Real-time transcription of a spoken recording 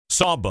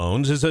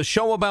Sawbones is a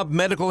show about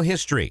medical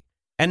history,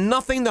 and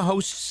nothing the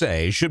hosts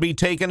say should be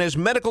taken as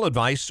medical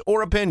advice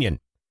or opinion.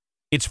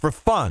 It's for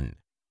fun.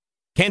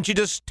 Can't you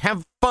just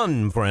have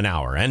fun for an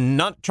hour and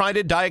not try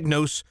to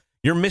diagnose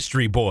your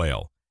mystery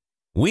boil?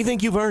 We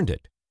think you've earned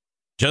it.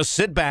 Just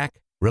sit back,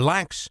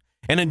 relax,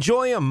 and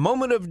enjoy a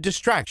moment of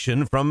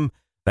distraction from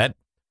that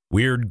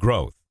weird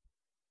growth.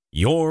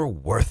 You're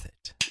worth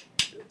it.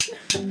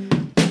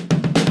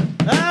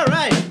 All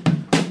right.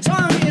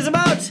 Song is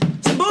about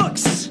some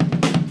books.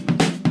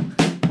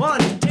 1,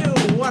 2,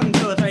 1,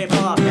 2, 3,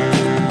 4.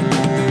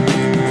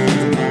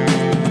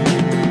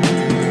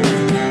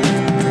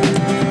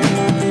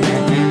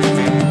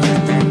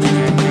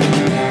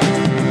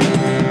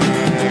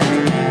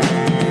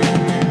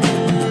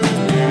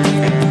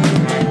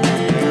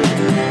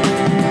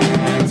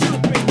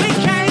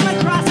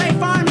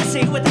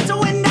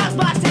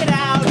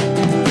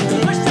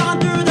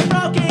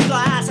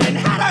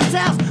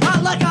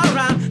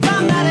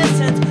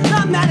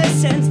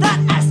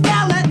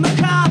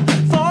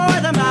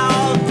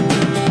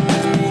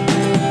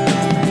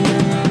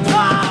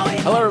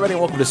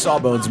 Welcome to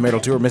Sawbones, Marital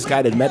Tour,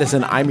 Misguided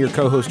Medicine. I'm your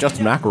co-host,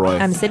 Justin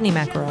McElroy. I'm Sydney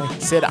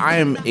McElroy. Sid, I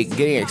am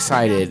getting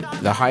excited.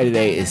 The high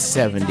today is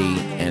 70,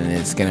 and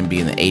it's going to be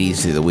in the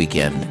 80s through the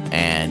weekend.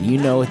 And you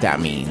know what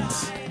that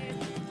means.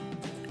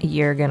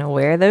 You're going to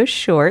wear those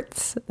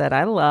shorts that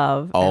I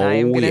love. Oh, and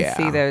I'm going to yeah.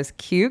 see those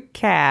cute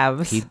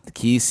calves.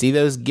 Can you see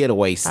those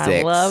getaway sticks?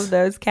 I love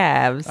those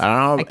calves. I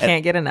don't know. I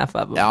can't get enough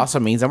of them. It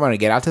also means I'm going to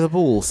get out to the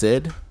pool,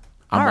 Sid.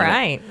 All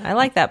right. I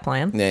like that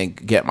plan. Then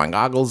get my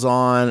goggles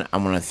on.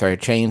 I'm going to throw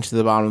change to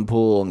the bottom of the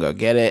pool and go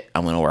get it.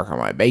 I'm going to work on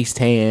my base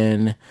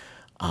tan.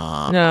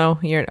 No,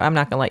 I'm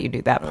not going to let you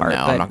do that part.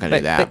 No, I'm not going to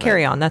do that. But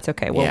carry on. That's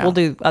okay. Yeah. We'll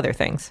do other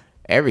things.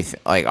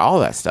 Everything, like all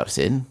that stuff,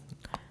 Sid.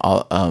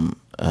 Gonna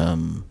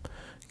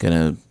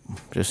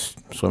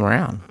just swim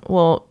around.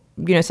 Well,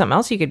 you know something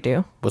else you could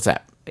do? What's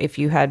that? If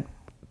you had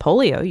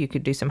polio, you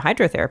could do some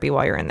hydrotherapy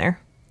while you're in there.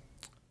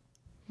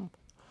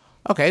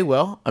 Okay,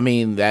 well, I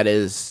mean, that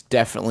is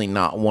definitely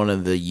not one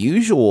of the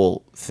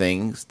usual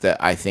things that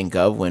I think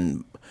of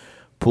when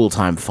pool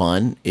time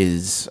fun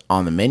is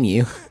on the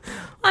menu.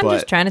 I'm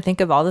just trying to think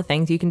of all the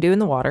things you can do in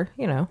the water,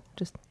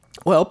 just...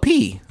 Well,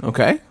 pee.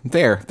 Okay,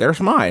 there's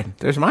my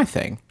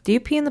thing. Do you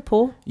pee in the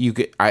pool?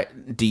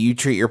 Do you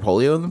treat your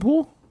polio in the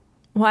pool?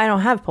 Well, I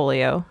don't have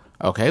polio.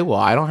 Okay, well,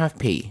 I don't have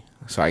pee,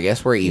 so I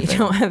guess we're even. You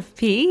don't have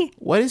pee?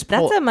 What is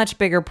That's a much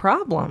bigger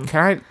problem. Can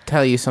I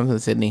tell you something,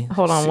 Sydney?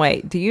 Hold on,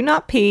 wait. Do you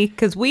not pee?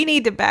 Because we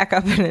need to back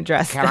up and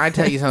address Can I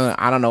tell you something?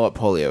 I don't know what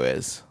polio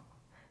is.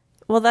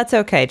 Well, that's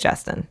okay,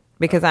 Justin,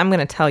 because I'm going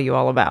to tell you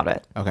all about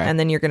it. Okay. And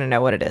then you're going to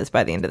know what it is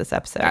by the end of this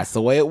episode. That's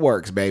the way it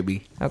works,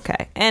 baby.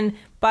 Okay. And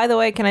by the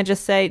way, can I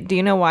just say, do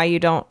you know why you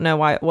don't know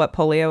what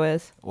polio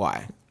is?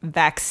 Why?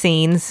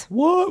 Vaccines.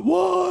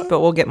 What? But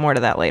we'll get more to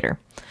that later.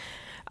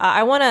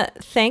 I want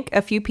to thank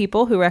a few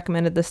people who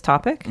recommended this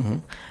topic.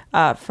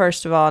 Mm-hmm.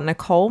 First of all,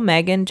 Nicole,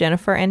 Megan,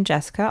 Jennifer, and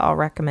Jessica all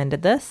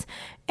recommended this.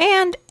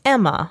 And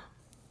Emma.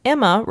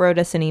 Emma wrote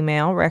us an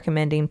email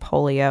recommending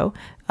polio.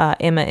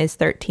 Emma is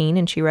 13,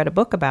 and she read a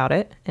book about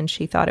it, and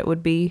she thought it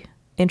would be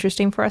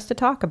interesting for us to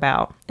talk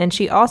about. And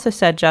she also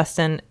said,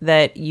 Justin,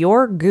 that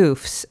your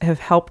goofs have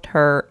helped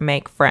her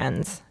make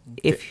friends.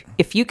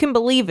 If you can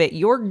believe it,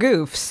 your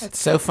goofs. That's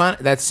so fun.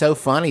 That's so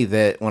funny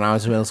that when I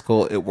was in middle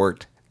school, it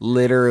worked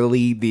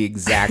literally the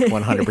exact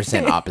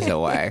 100% opposite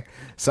way.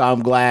 So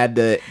I'm glad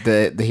to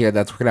hear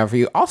that's working out for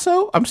you.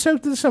 Also, I'm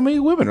stoked that so many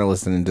women are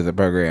listening to the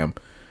program.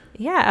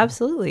 Yeah,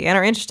 absolutely. And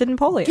are interested in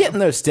polio. Get in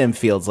those STEM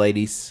fields,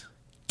 ladies.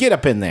 Get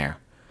up in there.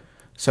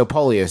 So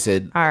polio,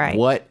 Sid. All right.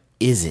 What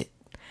is it?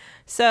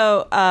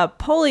 So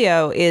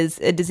polio is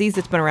a disease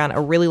that's been around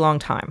a really long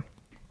time.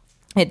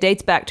 It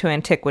dates back to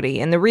antiquity.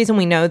 And the reason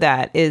we know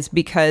that is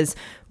because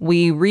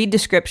we read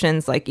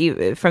descriptions like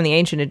from the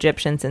ancient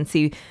Egyptians and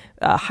see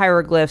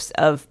hieroglyphs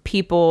of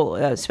people,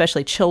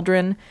 especially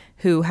children,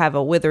 who have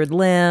a withered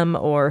limb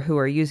or who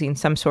are using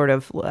some sort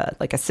of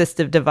like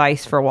assistive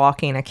device for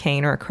walking, a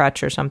cane or a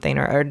crutch or something,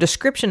 or a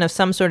description of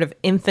some sort of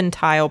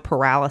infantile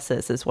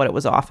paralysis is what it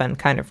was often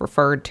kind of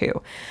referred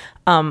to.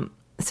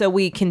 So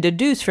we can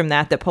deduce from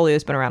that polio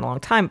has been around a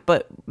long time,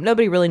 but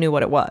nobody really knew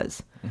what it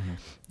was. Mm-hmm.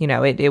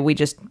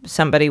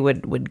 Somebody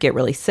would get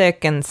really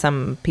sick and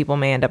some people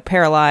may end up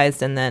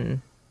paralyzed and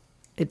then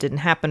it didn't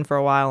happen for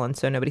a while. And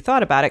so nobody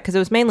thought about it because it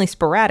was mainly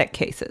sporadic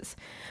cases.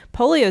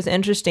 Polio is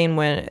interesting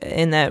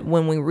in that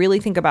when we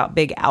really think about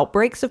big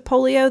outbreaks of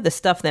polio, the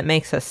stuff that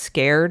makes us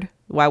scared,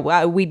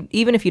 why we,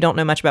 even if you don't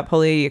know much about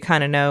polio, you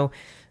kind of know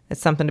it's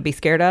something to be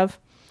scared of,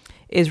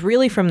 is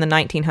really from the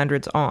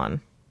 1900s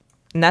on.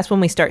 And that's when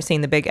we start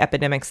seeing the big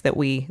epidemics that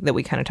we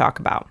kind of talk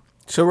about.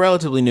 So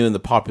relatively new in the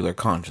popular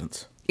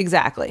conscience.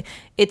 Exactly.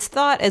 It's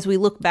thought as we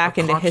look back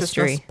into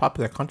history.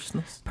 Popular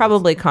consciousness?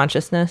 Probably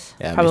consciousness.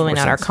 Yeah, probably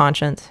not sense. Our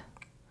conscience.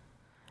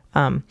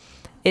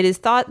 It is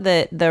thought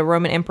that the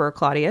Roman Emperor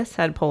Claudius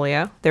had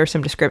polio. There are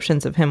some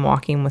descriptions of him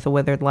walking with a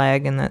withered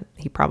leg and that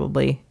he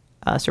probably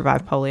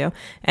survived polio.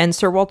 And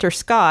Sir Walter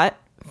Scott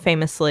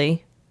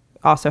famously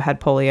also had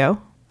polio.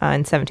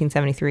 in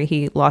 1773.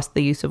 He lost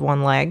the use of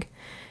one leg,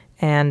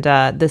 and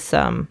this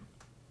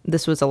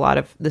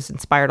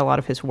inspired a lot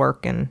of his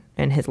work and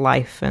his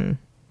life, and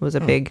was a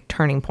big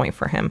turning point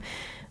for him.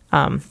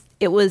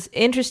 It was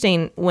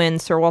interesting when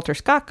Sir Walter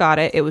Scott got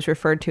it. It was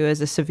referred to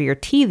as a severe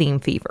teething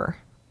fever,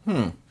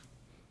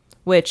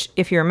 which,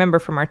 if you remember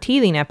from our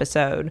teething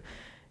episode,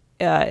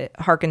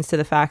 harkens to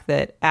the fact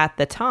that at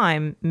the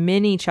time,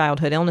 many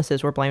childhood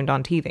illnesses were blamed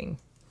on teething.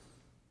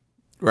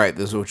 Right,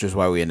 which is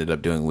why we ended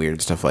up doing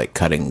weird stuff like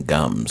cutting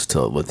gums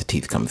to let the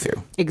teeth come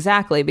through.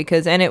 Exactly,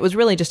 and it was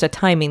really just a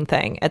timing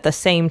thing. At the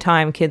same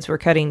time kids were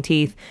cutting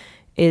teeth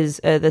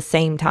is the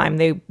same time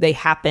they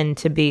happened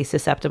to be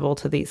susceptible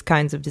to these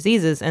kinds of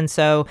diseases. And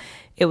so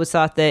it was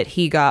thought that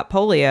he got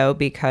polio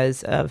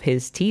because of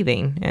his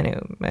teething. And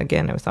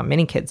it was thought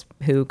many kids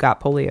who got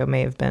polio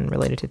may have been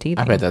related to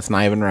teething. I bet that's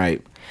not even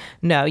right.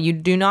 No, you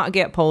do not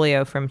get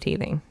polio from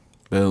teething.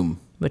 Boom.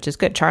 Which is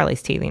good.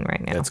 Charlie's teething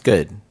right now. That's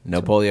good.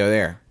 No polio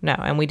there. No,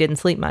 and we didn't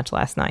sleep much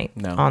last night.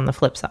 No. On the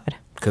flip side.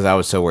 Because I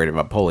was so worried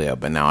about polio,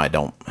 but now I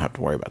don't have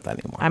to worry about that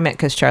anymore. I meant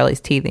because Charlie's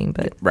teething,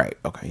 but... Right,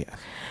 okay,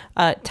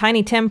 yeah.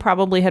 Tiny Tim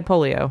probably had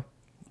polio.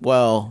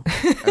 Well,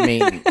 I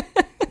mean,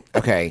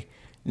 okay,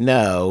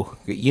 no.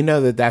 You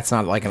know that's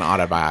not like an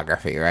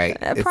autobiography, right?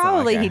 It's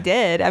Probably not like he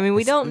did. I mean,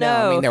 we don't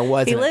know. No, I mean, there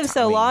wasn't he a lived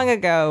so time. long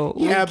ago.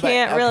 Yeah, we but,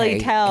 can't really okay.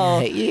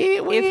 tell Yeah,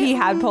 well, if he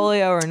had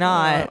polio or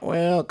not.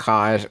 Well,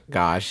 gosh,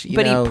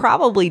 But he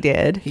probably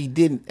did. He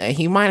didn't.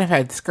 He might have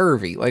had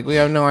scurvy. Like, we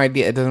have no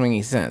idea. It doesn't make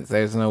any sense.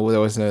 This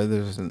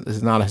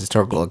is not a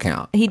historical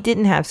account. He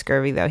didn't have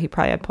scurvy, though. He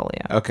probably had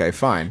polio. Okay,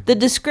 fine. The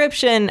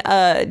description,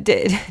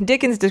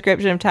 Dickens'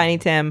 description of Tiny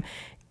Tim,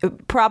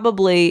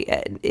 probably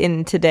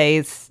in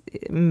today's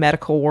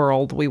medical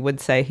world, we would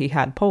say he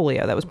had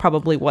polio. That was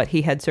probably what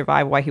he had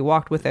survived, why he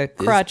walked with a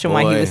crutch and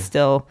why he was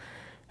still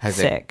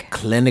sick. A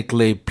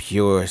clinically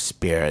pure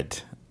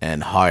spirit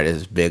and heart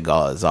as big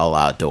as all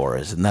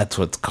outdoors, and that's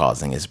what's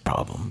causing his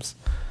problems.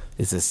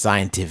 It's a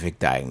scientific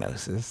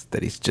diagnosis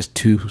that he's just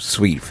too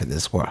sweet for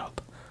this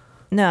world.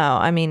 No,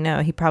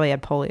 he probably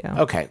had polio.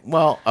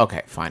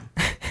 Okay, fine.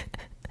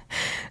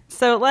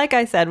 So like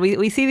I said,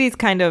 we see these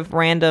kind of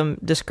random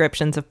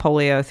descriptions of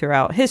polio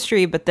throughout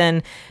history, but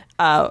then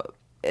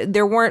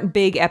there weren't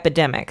big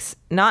epidemics,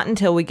 not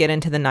until we get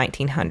into the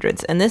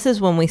 1900s. And this is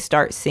when we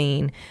start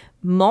seeing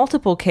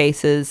multiple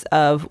cases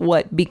of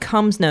what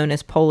becomes known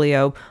as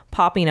polio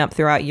popping up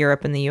throughout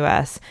Europe and the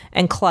US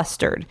and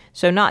clustered.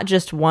 So not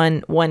just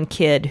one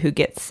kid who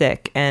gets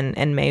sick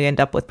and may end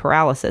up with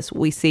paralysis.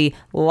 We see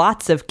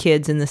lots of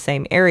kids in the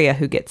same area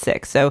who get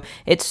sick. So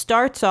it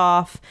starts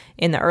off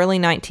in the early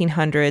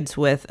 1900s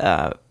with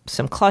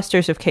some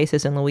clusters of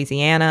cases in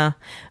Louisiana.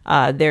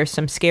 There's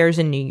some scares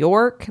in New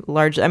York,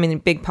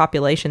 big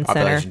population center.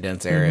 Population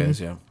dense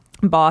areas, yeah.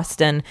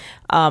 Boston.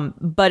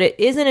 But it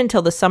isn't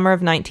until the summer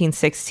of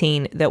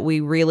 1916 that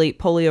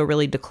polio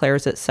really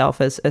declares itself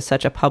as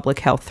such a public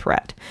health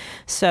threat.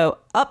 So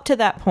up to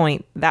that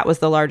point, that was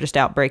the largest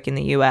outbreak in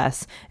the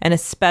U.S., and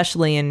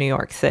especially in New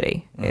York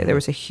City. Mm-hmm. There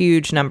was a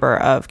huge number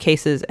of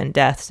cases and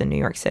deaths in New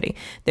York City.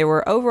 There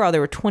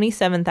were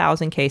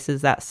 27,000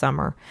 cases that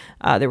summer.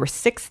 There were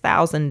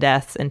 6,000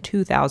 deaths, and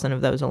 2,000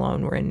 of those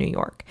alone were in New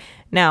York.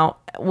 Now,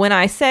 when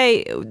I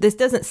say this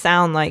doesn't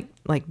sound like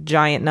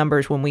giant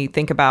numbers when we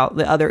think about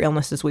the other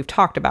illnesses we've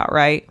talked about,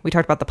 right? We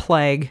talked about the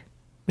plague.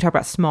 We talked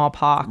about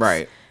smallpox.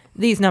 Right.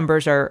 These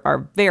numbers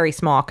are very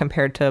small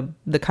compared to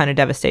the kind of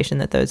devastation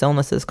that those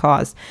illnesses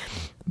caused.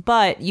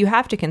 But you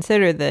have to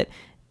consider that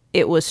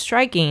it was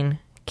striking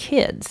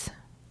kids.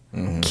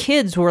 Mm-hmm.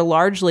 Kids were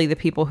largely the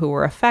people who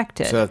were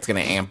affected. So that's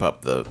going to amp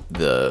up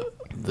the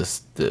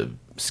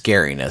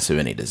scariness of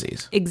any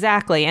disease.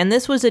 Exactly. And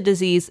this was a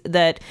disease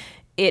that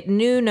it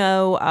knew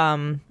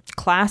no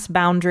class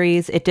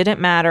boundaries. It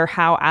didn't matter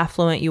how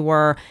affluent you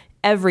were.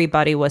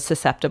 Everybody was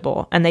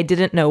susceptible, and they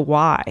didn't know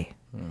why.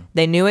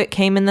 They knew it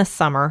came in the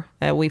summer.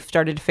 We've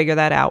started to figure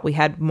that out. We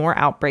had more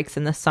outbreaks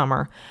in the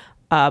summer.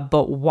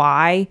 But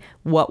why?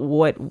 What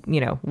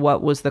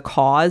was the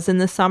cause in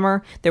the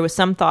summer? There was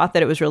some thought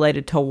that it was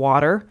related to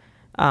water,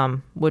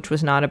 which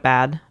was not a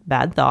bad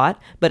thought.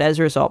 But as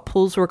a result,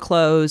 pools were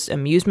closed,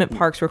 amusement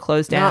parks were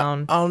closed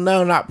down.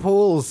 Not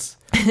pools.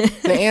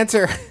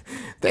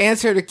 The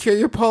answer to cure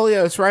your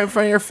polio is right in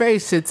front of your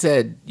face. It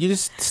said, you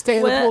just stay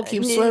in the pool,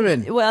 keep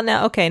swimming. Well,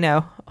 no.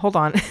 Hold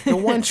on. The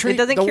one it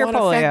doesn't cure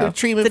polio. Effective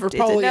treatment for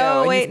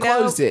polio, and you've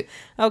closed it.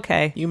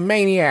 Okay. You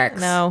maniacs.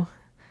 No.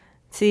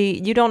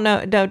 See, you don't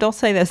know. No, don't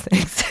say those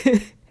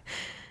things.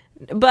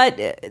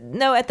 But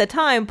no, at the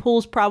time,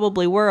 pools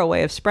probably were a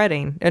way of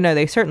spreading. No,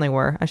 they certainly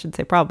were. I should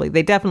say probably.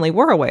 They definitely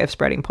were a way of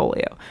spreading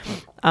polio.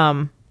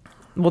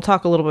 We'll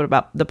talk a little bit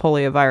about the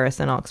polio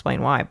virus, and I'll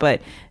explain why.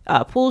 But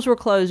pools were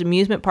closed,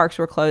 amusement parks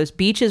were closed,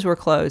 beaches were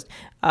closed.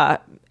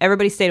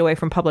 Everybody stayed away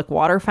from public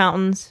water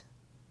fountains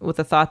with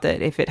the thought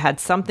that if it had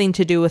something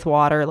to do with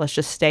water, let's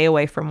just stay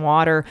away from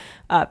water.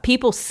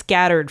 People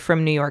scattered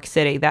from New York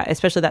City,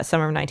 especially that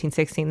summer of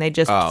 1916. They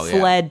just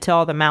fled to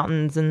all the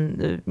mountains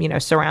and the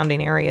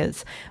surrounding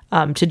areas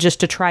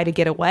to try to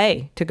get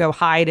away, to go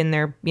hide in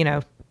their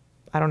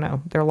I don't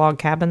know, their log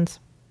cabins,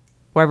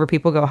 wherever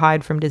people go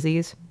hide from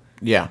disease.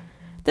 Yeah.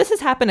 This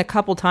has happened a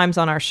couple times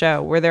on our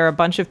show where there are a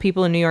bunch of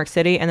people in New York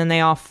City and then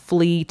they all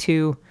flee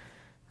to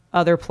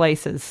other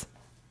places.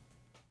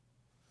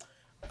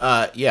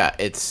 Yeah,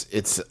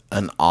 it's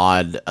an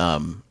odd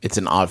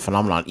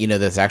phenomenon. You know,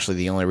 that's actually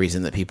the only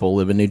reason that people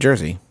live in New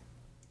Jersey.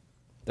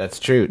 That's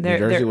true. New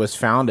Jersey was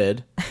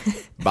founded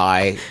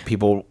by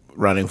people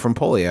running from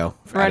polio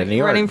out of New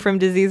York. Running from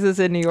diseases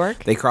in New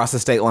York. They cross the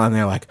state line.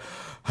 They're like,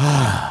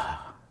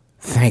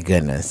 thank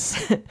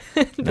goodness,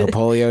 no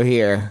polio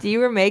here.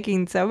 You are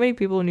making so many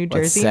people in New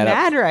Jersey set up-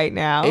 mad right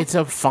now. It's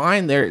a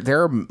fine.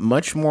 There are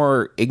much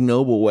more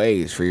ignoble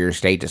ways for your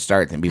state to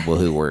start than people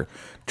who were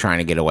trying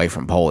to get away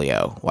from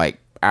polio. Like,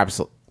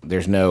 absolutely,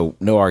 there's no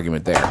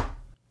argument there.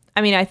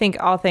 I mean, I think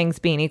all things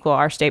being equal,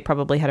 our state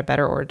probably had a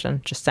better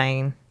origin. Just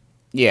saying.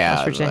 Yeah,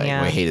 West Virginia.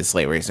 Like, we hated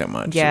slavery so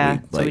much. Yeah,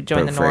 so we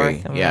joined the broke free.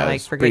 North, and we Yeah, were it like,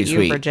 was forget pretty you,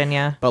 sweet.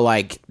 Virginia. But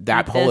like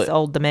that This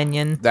old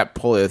Dominion. that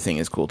polio thing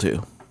is cool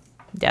too.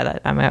 Yeah,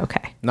 I mean,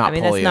 okay. Not I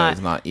mean, polio is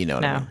not, you know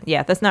what I mean.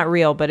 Yeah, that's not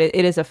real, but it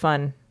is a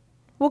fun.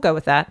 We'll go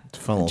with that. It's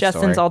a fun little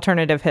Justin's story.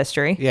 alternative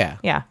history. Yeah.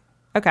 Yeah.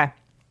 Okay.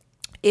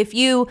 If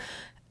you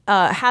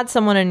had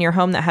someone in your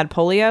home that had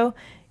polio,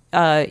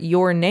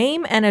 your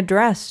name and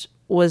address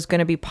was going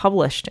to be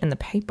published in the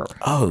paper.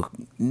 Oh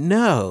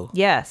no!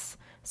 Yes.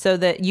 So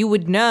that you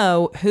would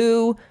know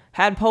who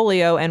had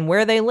polio and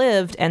where they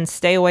lived and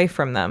stay away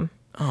from them.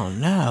 Oh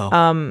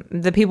no!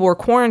 The people were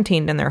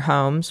quarantined in their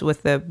homes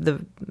with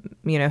the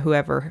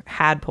whoever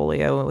had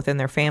polio within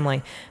their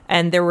family,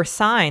 and there were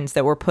signs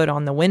that were put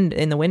on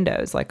in the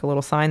windows, like a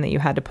little sign that you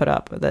had to put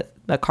up, that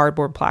a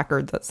cardboard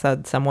placard that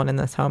said someone in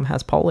this home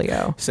has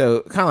polio.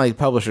 So kind of like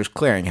Publishers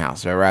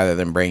Clearinghouse, but rather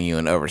than bringing you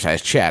an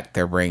oversized check,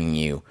 they're bringing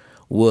you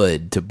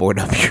wood to board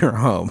up your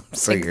home,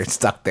 so you're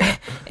stuck there.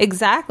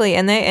 Exactly,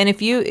 and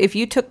if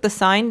you took the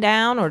sign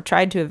down or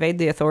tried to evade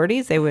the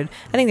authorities, I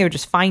think they would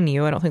just fine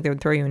you. I don't think they would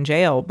throw you in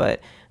jail,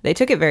 but they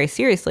took it very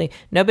seriously.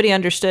 Nobody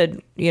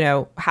understood,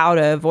 how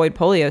to avoid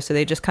polio, so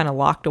they just kind of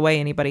locked away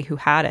anybody who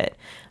had it.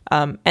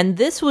 And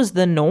this was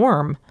the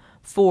norm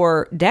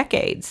for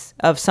decades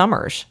of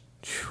summers.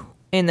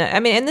 And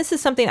this is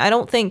something I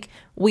don't think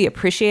we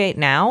appreciate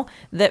now.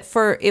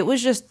 It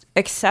was just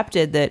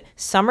accepted that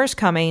summer's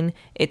coming.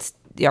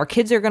 Our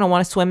kids are going to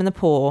want to swim in the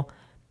pool.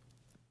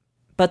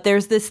 But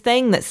there's this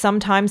thing that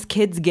sometimes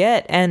kids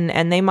get,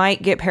 and they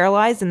might get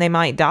paralyzed and they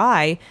might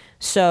die.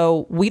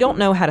 So we don't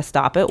know how to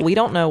stop it. We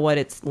don't know what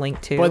it's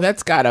linked to. Well,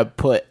 that's got to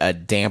put a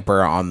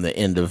damper on the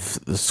end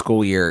of the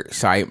school year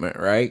excitement,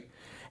 right?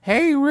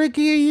 Hey,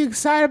 Ricky, are you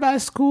excited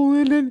about school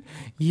ending?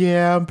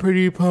 Yeah, I'm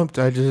pretty pumped.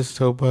 I just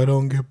hope I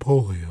don't get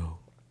polio.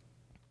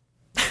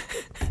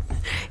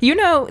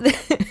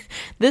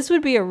 This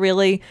would be a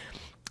really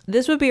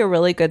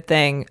good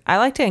thing. I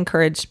like to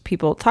encourage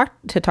people talk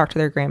to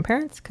their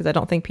grandparents, because I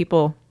don't think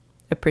people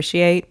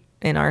appreciate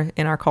in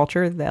our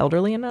culture the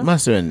elderly enough.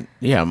 Must have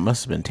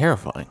been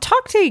terrifying.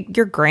 Talk to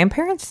your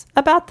grandparents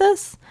about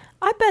this.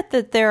 I bet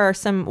that there are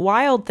some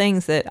wild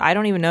things that I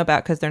don't even know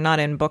about because they're not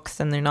in books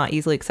and they're not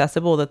easily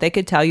accessible, that they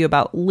could tell you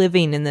about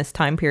living in this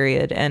time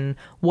period and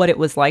what it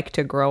was like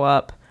to grow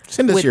up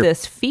with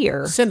this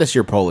fear. Send us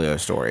your polio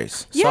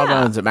stories. Yeah.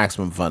 Sawbones at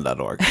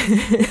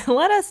MaximumFun.org.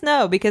 Let us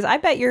know, because I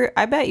bet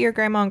your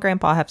grandma and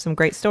grandpa have some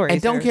great stories.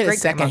 And don't get it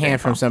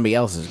secondhand from some. somebody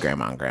else's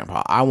grandma and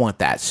grandpa. I want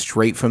that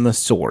straight from the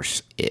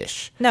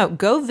source-ish. No,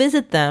 go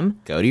visit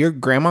them. Go to your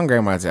grandma and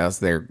grandma's house.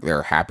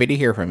 They're happy to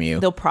hear from you.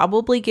 They'll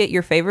probably get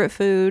your favorite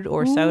food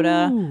or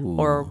soda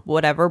or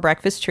whatever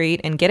breakfast treat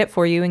and get it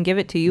for you and give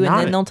it to you. And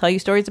then they'll tell you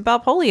stories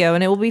about polio,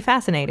 and it will be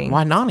fascinating.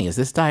 Why, Nani, is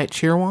this diet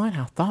cheer wine?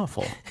 How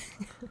thoughtful.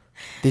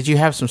 Did you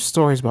have some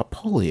stories about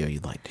polio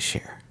you'd like to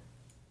share?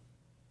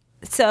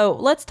 So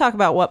let's talk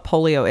about what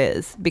polio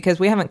is, because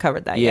we haven't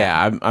covered that yet.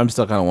 Yeah, I'm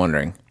still kind of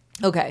wondering.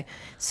 Okay.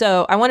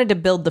 So I wanted to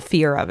build the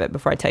fear of it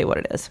before I tell you what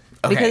it is.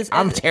 Okay, Because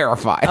I'm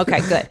terrified.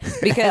 Okay, good.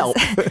 Because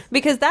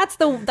because that's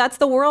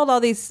the world all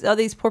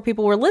these poor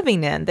people were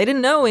living in. They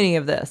didn't know any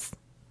of this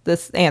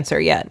answer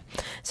yet.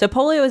 So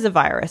polio is a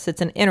virus.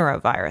 It's an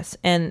enterovirus.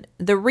 And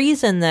the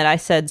reason that I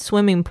said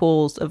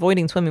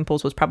avoiding swimming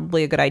pools was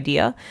probably a good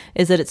idea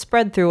is that it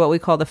spread through what we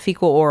call the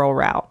fecal-oral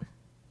route.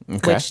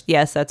 Okay. Which,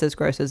 yes, that's as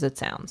gross as it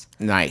sounds.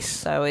 Nice.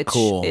 So it's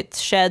cool. It's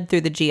shed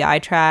through the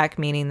GI tract,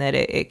 meaning that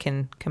it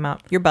can come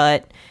out your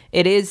butt.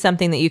 It is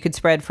something that you could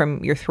spread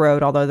from your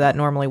throat, although that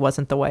normally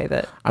wasn't the way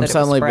that I'm it was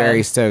suddenly spread.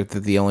 very stoked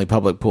that the only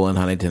public pool in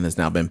Huntington has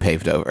now been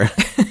paved over.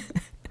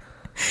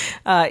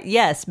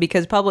 Yes,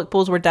 because public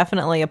pools were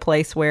definitely a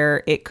place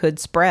where it could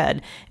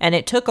spread. And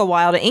it took a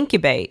while to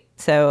incubate,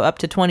 so up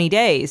to 20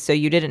 days. So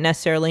you didn't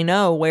necessarily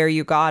know where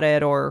you got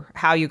it or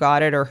how you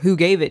got it or who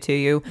gave it to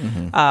you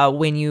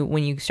when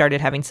you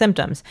started having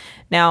symptoms.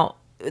 Now,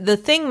 the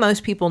thing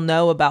most people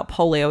know about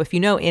polio, if you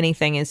know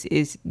anything,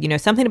 is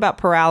something about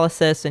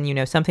paralysis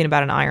and something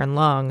about an iron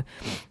lung.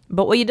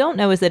 But what you don't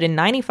know is that in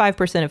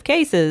 95% of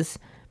cases,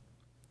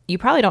 you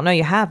probably don't know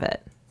you have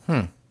it.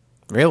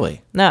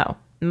 Really? No.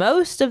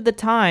 Most of the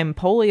time,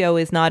 polio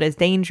is not as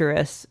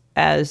dangerous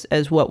as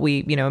what we,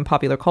 in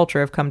popular culture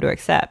have come to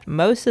accept.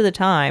 Most of the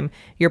time,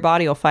 your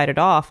body will fight it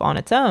off on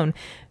its own.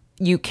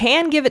 You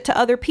can give it to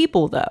other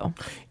people, though.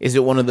 Is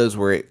it one of those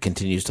where it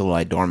continues to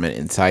lie dormant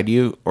inside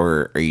you,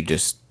 or are you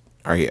just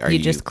you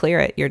just clear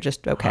it? You're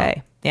just okay.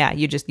 Huh. Yeah,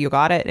 you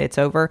got it. It's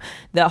over.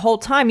 The whole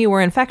time you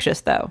were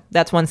infectious, though.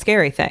 That's one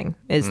scary thing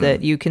is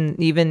that you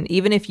can even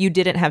if you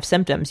didn't have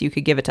symptoms, you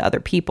could give it to other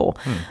people.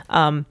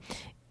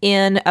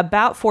 In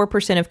about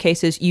 4% of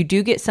cases, you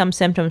do get some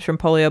symptoms from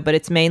polio, but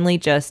it's mainly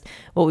just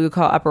what we would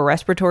call upper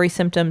respiratory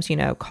symptoms,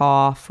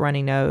 cough,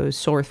 runny nose,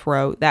 sore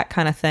throat, that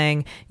kind of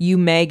thing. You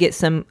may get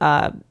some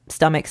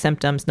stomach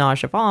symptoms,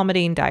 nausea,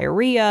 vomiting,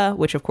 diarrhea,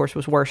 which of course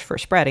was worse for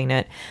spreading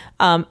it.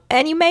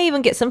 And you may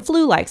even get some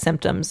flu-like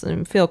symptoms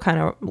and feel kind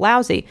of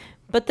lousy.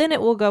 But then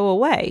it will go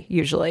away,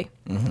 usually.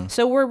 Mm-hmm.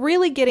 So we're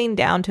really getting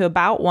down to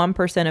about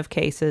 1% of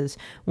cases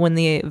when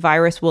the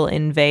virus will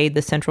invade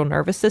the central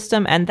nervous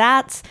system. And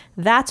that's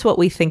what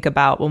we think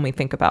about when we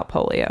think about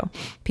polio.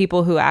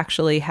 People who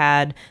actually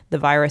had the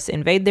virus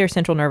invade their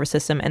central nervous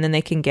system, and then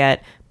they can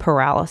get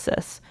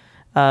paralysis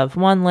of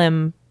one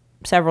limb,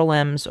 several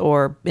limbs,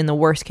 or in the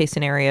worst case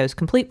scenarios,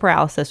 complete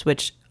paralysis,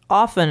 which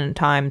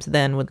oftentimes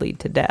then would lead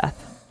to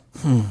death.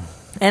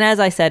 And as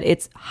I said,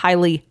 it's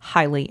highly,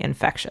 highly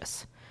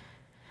infectious.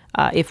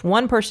 If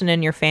one person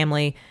in your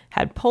family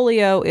had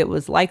polio, it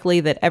was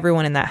likely that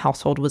everyone in that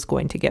household was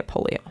going to get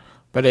polio.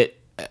 But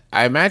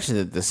I imagine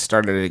that this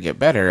started to get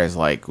better as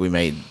we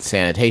made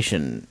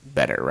sanitation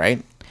better,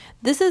 right?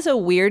 This is a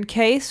weird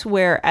case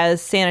where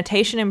as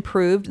sanitation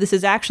improved, this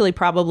is actually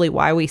probably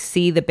why we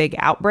see the big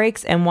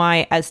outbreaks and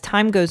why as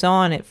time goes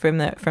on from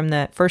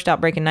the first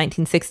outbreak in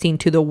 1916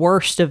 to the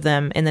worst of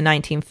them in the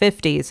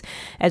 1950s,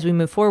 as we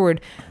move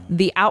forward,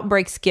 the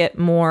outbreaks get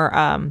more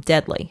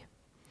deadly.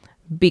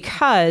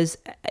 Because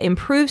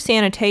improved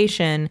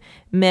sanitation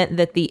meant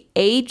that the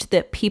age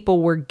that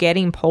people were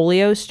getting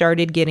polio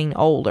started getting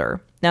older.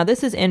 Now,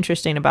 this is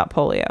interesting about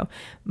polio.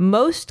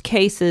 Most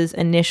cases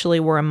initially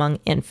were among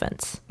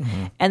infants,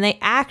 and they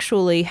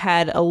actually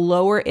had a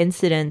lower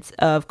incidence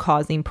of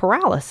causing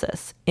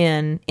paralysis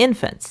in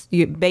infants.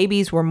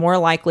 Babies were more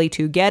likely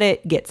to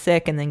get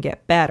sick, and then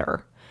get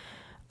better.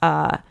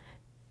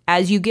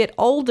 As you get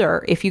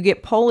older, if you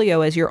get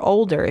polio as you're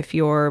older, if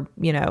you're,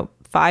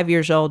 5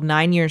 years old,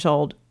 9 years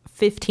old,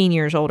 15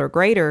 years old or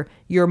greater,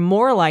 you're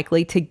more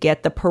likely to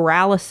get the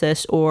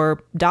paralysis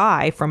or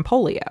die from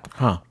polio.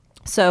 Huh.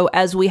 So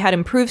as we had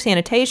improved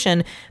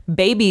sanitation,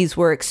 babies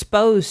were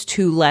exposed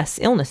to less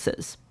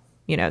illnesses.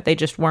 They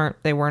weren't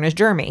as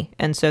germy.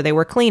 And so they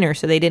were cleaner,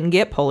 so they didn't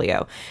get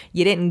polio.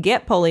 You didn't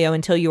get polio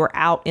until you were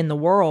out in the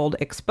world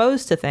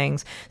exposed to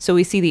things. So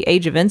we see the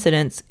age of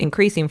incidence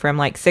increasing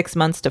from 6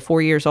 months to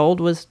 4 years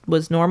old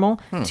was normal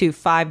to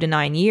 5 to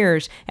 9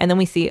 years. And then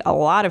we see a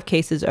lot of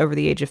cases over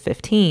the age of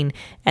 15.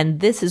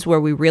 And this is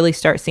where we really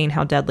start seeing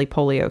how deadly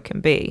polio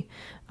can be.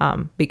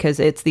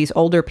 Because it's these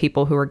older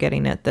people who are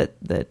getting it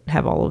that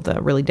have all of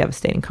the really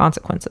devastating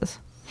consequences.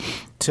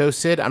 So,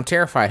 Sid, I'm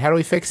terrified. How do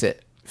we fix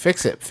it?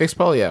 Fix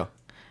polio.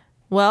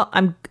 Well,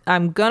 I'm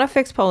gonna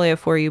fix polio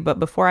for you, but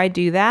before I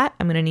do that,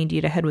 I'm gonna need you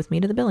to head with me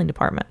to the billing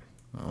department.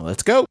 Well,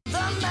 let's go. The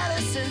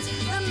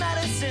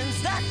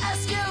medicines that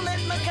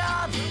escalate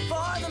macabre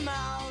for the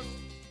mouth.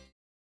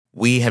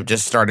 We have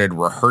just started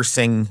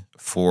rehearsing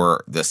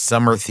for the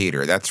summer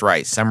theater. That's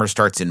right. Summer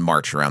starts in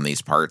March around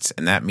these parts,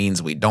 and that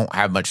means we don't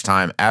have much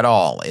time at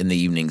all in the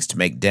evenings to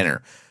make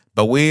dinner.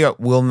 But we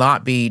will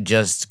not be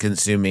just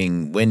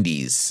consuming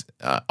Wendy's,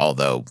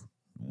 although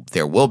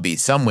there will be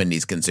some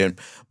Wendy's consumed,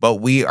 but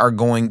we are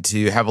going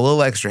to have a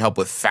little extra help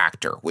with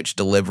Factor, which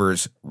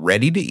delivers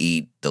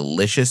ready-to-eat,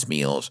 delicious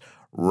meals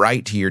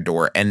right to your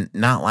door, and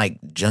not like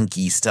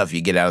junky stuff you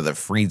get out of the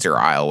freezer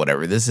aisle,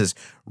 whatever. This is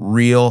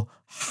real,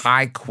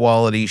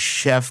 high-quality,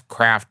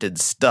 chef-crafted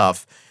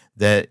stuff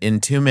that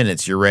in 2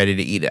 minutes you're ready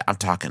to eat it. I'm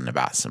talking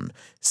about some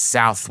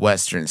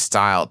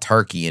Southwestern-style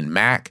turkey and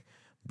mac.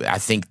 I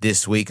think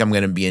this week I'm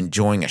going to be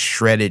enjoying a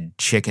shredded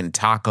chicken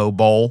taco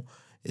bowl.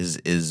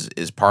 Is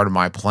part of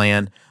my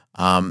plan.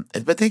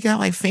 But they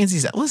got fancy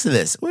stuff. Listen to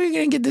this. Where are you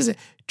going to get this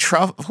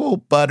truffle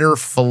butter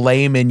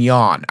filet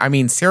mignon? I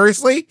mean,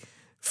 seriously?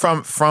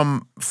 From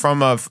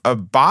a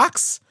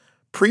box?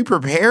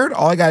 Pre-prepared?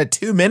 All I got at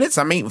 2 minutes?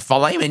 I'm eating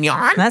filet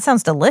mignon? That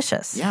sounds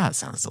delicious. Yeah, it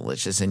sounds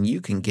delicious. And you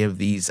can give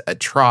these a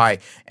try.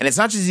 And it's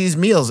not just these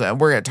meals.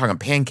 We're talking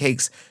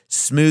pancakes,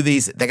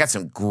 smoothies. They got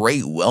some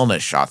great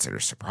wellness shots that are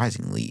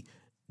surprisingly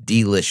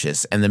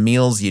delicious. And the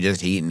meals you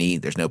just eat and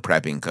eat. There's no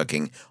prepping,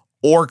 cooking,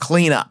 or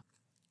cleanup.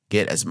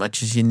 Get as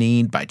much as you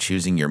need by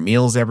choosing your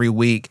meals every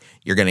week.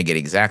 You're going to get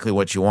exactly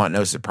what you want.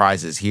 No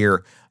surprises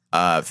here.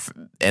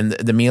 And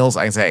the meals,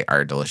 I can say,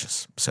 are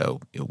delicious. So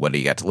what do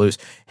you got to lose?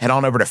 Head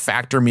on over to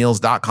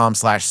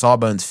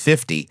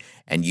factormeals.com/sawbones50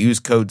 and use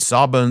code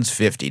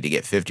sawbones50 to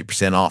get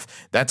 50% off.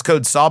 That's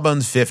code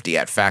sawbones50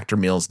 at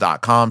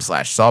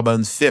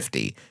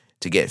factormeals.com/sawbones50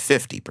 to get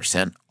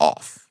 50%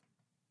 off.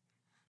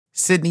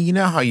 Sydney, you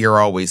know how you're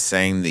always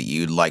saying that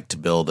you'd like to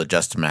build a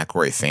Justin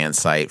McElroy fan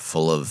site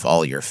full of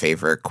all your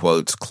favorite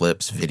quotes,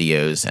 clips,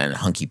 videos, and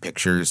hunky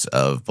pictures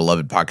of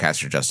beloved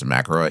podcaster Justin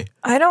McElroy?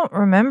 I don't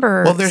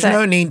remember. Well, there's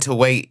no need to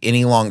wait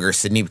any longer,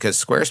 Sydney,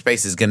 because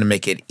Squarespace is going to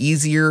make it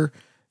easier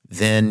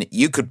than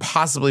you could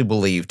possibly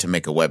believe to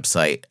make a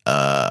website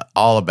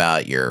all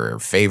about your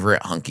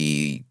favorite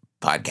hunky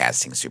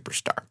podcasting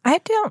superstar. I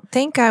don't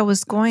think I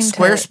was going to.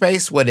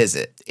 Squarespace, what is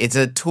it? It's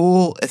a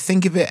tool.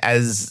 Think of it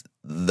as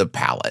the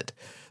palette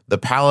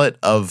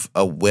of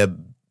a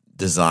web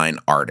design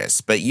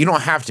artist. But you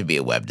don't have to be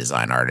a web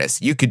design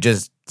artist. You could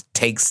just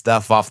take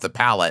stuff off the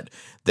palette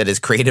that is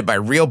created by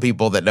real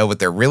people that know what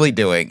they're really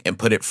doing and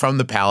put it from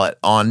the palette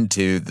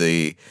onto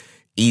the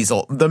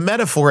easel. The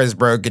metaphor is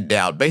broken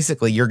down.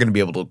 Basically, you're going to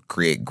be able to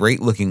create great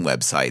looking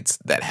websites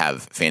that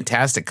have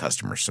fantastic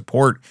customer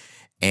support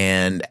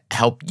and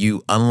help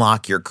you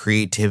unlock your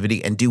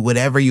creativity and do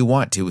whatever you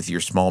want to with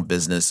your small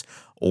business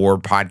or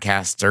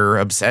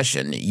podcaster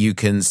obsession. You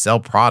can sell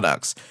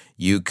products.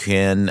 You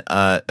can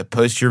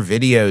post your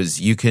videos.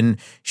 You can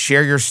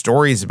share your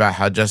stories about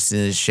how Justin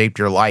has shaped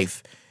your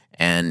life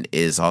and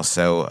is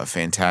also a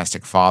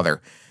fantastic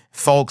father.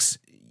 Folks,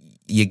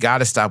 you got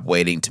to stop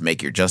waiting to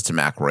make your Justin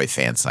McElroy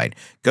fan site.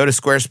 Go to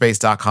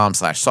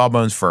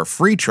squarespace.com/sawbones for a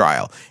free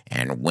trial.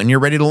 And when you're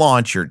ready to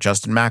launch your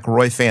Justin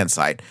McElroy fan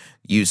site,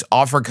 use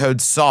offer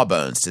code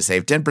Sawbones to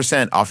save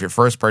 10% off your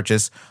first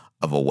purchase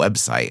of a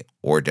website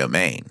or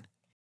domain.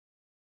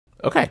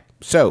 Okay,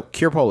 so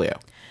cure polio.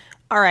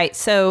 All right,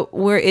 so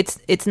it's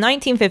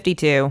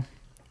 1952,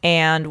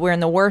 and we're in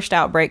the worst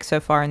outbreak so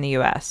far in the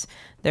U.S.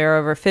 There are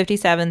over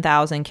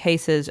 57,000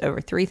 cases, over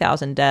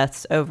 3,000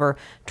 deaths, over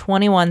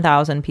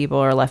 21,000 people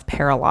are left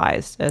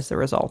paralyzed as the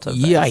result of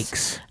this.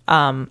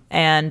 Yikes.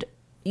 And,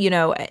 you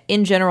know,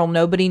 in general,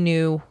 nobody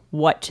knew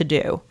what to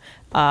do.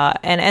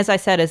 And as I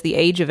said, as the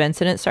age of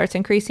incidence starts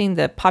increasing,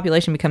 the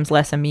population becomes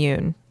less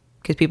immune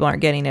because people aren't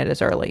getting it as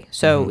early.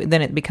 So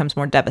then it becomes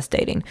more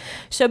devastating.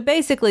 So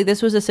basically,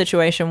 this was a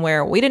situation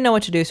where we didn't know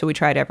what to do, so we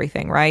tried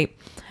everything, right?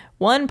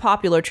 One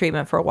popular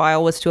treatment for a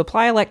while was to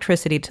apply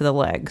electricity to the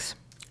legs.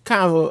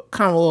 Kind of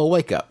a little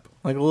wake up,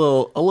 like a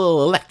little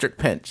electric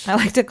pinch. I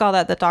like to call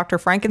that the Dr.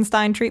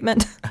 Frankenstein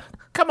treatment.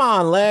 Come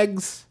on,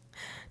 legs.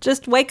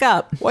 Just wake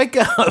up. Wake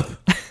up.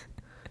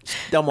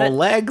 Dumb old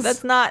legs.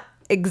 That's not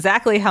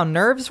exactly how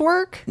nerves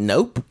work.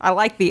 Nope. I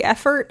like the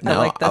effort. I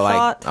like the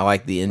thought. I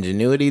like the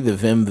ingenuity, the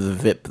vim, the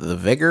vip, the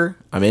vigor.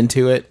 I'm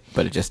into it,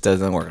 but it just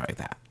doesn't work like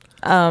that.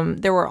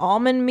 There were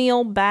almond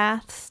meal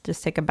baths.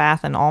 Just take a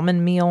bath in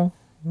almond meal.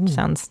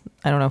 Sounds,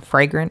 I don't know,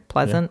 fragrant,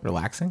 pleasant. Yeah,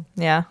 relaxing.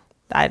 Yeah.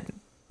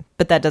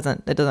 But it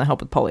doesn't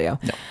help with polio.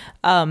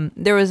 No.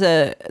 There was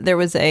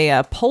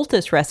a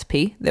poultice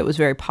recipe that was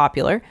very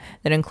popular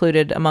that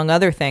included, among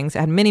other things, it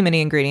had many, many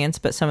ingredients,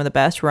 but some of the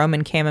best: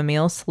 Roman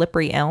chamomile,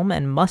 slippery elm,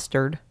 and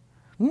mustard.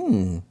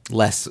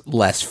 Less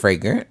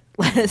fragrant.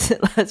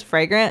 less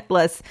fragrant,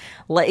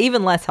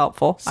 even less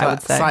helpful, I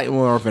would say. Slightly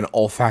more of an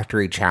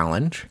olfactory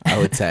challenge, I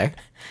would say.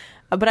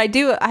 But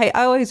I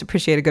always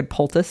appreciate a good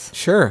poultice.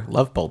 Sure.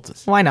 Love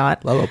poultice. Why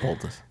not? Love a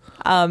poultice.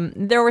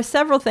 There were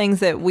several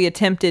things that we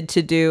attempted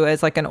to do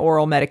as like an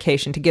oral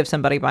medication to give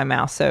somebody by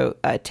mouth. So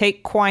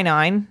take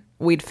quinine.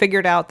 We'd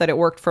figured out that it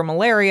worked for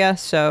malaria,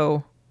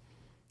 so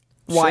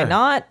why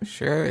not?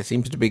 Sure, it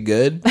seems to be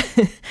good.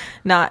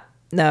 No,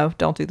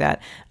 don't do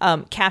that.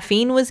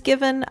 Caffeine was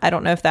given. I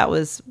don't know if that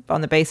was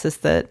on the basis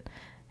that,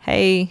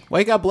 hey,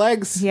 wake up,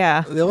 legs.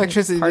 Yeah, the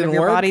electricity part of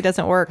your body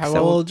doesn't work. Have a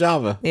little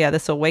Java. Yeah,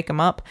 this will wake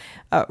them up.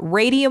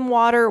 Radium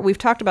water. We've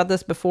talked about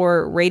this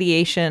before.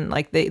 Radiation,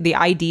 like the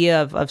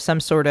idea of some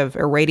sort of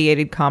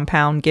irradiated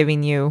compound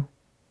giving you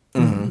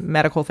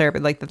medical therapy,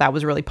 like that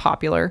was really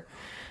popular.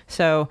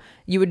 So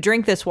you would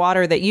drink this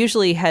water that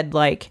usually had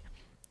like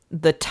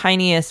the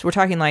tiniest. We're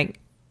talking like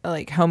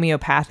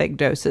homeopathic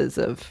doses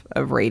of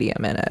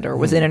radium in it, or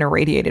was in an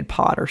irradiated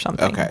pot or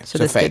something. Okay, so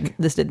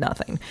this did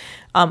nothing.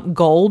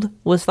 Gold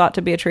was thought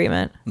to be a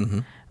treatment,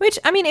 which,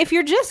 I mean, if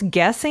you're just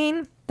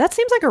guessing, that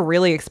seems like a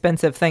really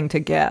expensive thing to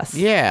guess.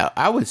 Yeah,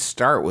 I would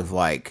start with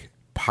like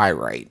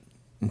pyrite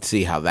and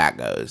see how that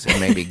goes, and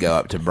maybe go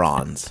up to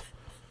bronze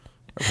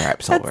or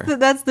perhaps silver.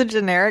 That's the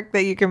generic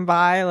that you can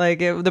buy. Like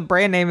the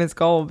brand name is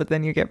gold, but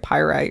then you get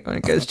pyrite when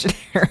it goes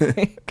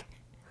generic.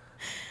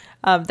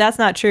 That's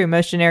not true.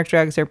 Most generic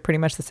drugs are pretty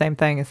much the same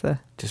thing as the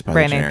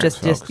brand name.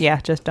 Just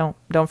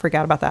don't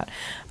forget about that.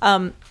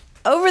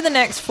 Over the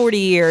next 40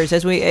 years,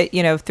 as we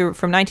through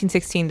from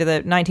 1916 to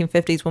the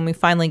 1950s, when we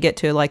finally get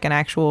to like an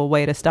actual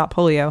way to stop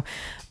polio,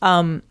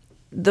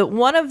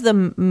 one of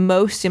the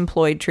most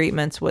employed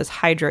treatments was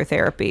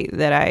hydrotherapy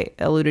that I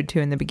alluded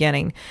to in the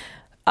beginning.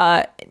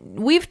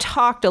 We've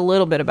talked a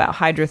little bit about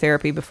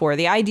hydrotherapy before.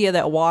 The idea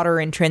that water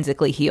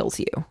intrinsically heals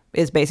you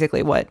is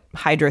basically what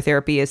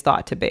hydrotherapy is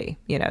thought to be.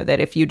 You know,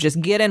 that if you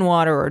just get in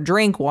water or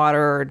drink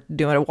water or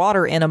do a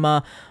water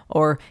enema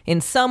or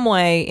in some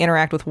way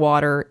interact with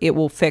water, it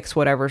will fix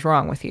whatever's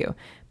wrong with you.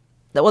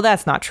 Well,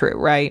 that's not true,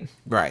 right?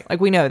 Right.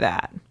 Like we know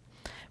that.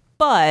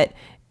 But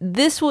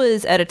this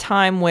was at a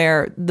time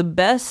where the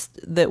best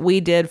that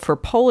we did for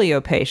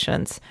polio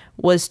patients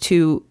was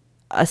to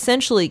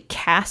essentially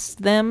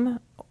cast them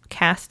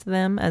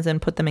as in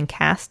put them in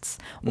casts,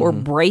 or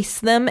brace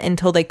them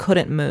until they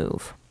couldn't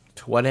move.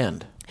 To what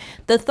end?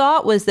 The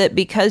thought was that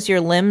because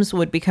your limbs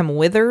would become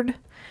withered,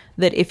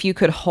 that if you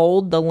could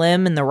hold the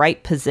limb in the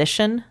right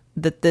position,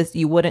 that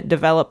you wouldn't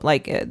develop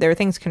there are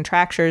things,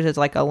 contractures is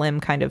like a limb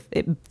kind of,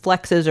 it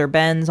flexes or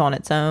bends on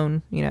its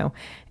own,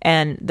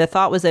 and the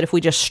thought was that if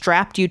we just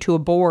strapped you to a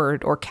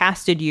board or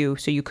casted you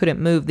so you couldn't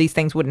move, these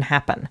things wouldn't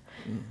happen.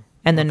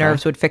 And the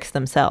nerves would fix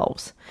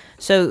themselves.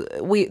 So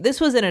this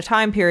was in a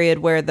time period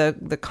where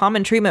the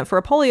common treatment for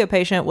a polio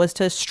patient was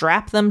to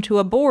strap them to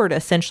a board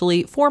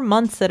essentially for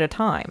months at a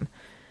time.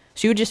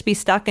 So you would just be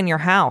stuck in your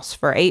house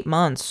for 8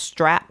 months,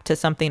 strapped to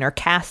something or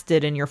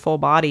casted in your full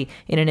body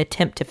in an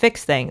attempt to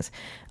fix things.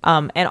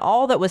 And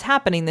all that was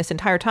happening this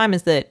entire time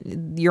is that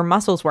your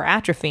muscles were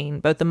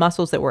atrophying, both the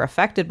muscles that were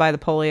affected by the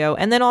polio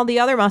and then all the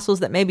other muscles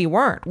that maybe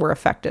weren't were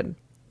affected,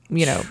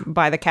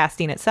 by the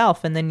casting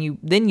itself. And then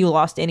you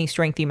lost any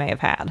strength you may have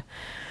had.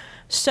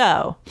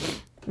 So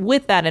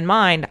with that in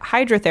mind,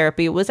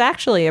 hydrotherapy was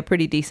actually a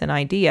pretty decent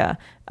idea.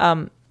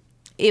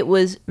 It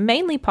was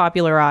mainly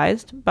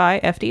popularized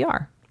by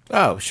FDR.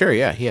 Oh, sure.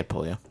 Yeah, he had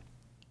polio.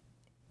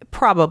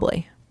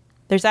 Probably.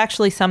 There's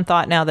actually some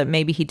thought now that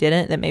maybe he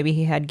didn't, that maybe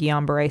he had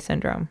Guillain-Barré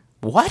syndrome.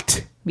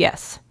 What?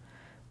 Yes.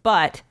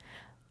 But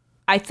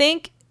I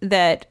think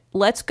that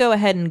let's go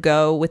ahead and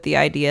go with the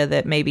idea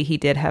that maybe he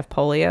did have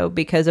polio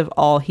because of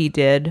all he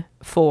did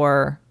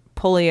for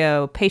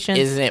polio patients.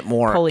 Isn't it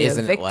more polio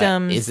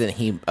victims? Isn't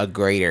he a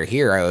greater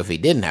hero if he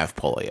didn't have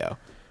polio?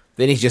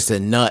 Then he's just a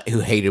nut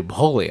who hated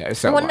polio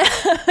so much.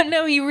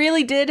 No, he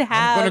really did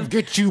have. I'm gonna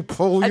get you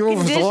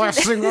polio. It's the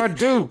last thing I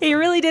do. He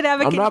really did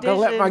have a condition. I'm not gonna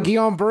let my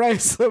Guillain-Barré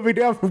slow me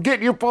down from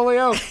getting you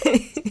polio.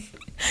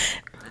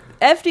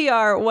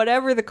 FDR,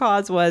 whatever the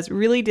cause was,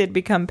 really did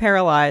become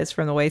paralyzed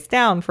from the waist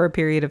down for a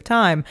period of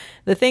time.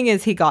 The thing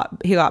is, he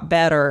got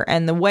better,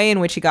 and the way in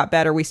which he got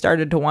better, we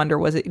started to wonder,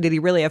 did he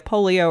really have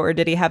polio, or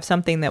did he have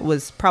something that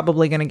was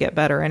probably going to get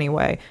better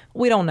anyway?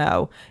 We don't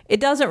know.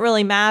 It doesn't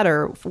really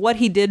matter what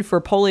he did for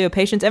polio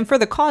patients and for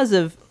the cause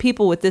of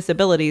people with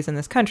disabilities in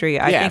this country.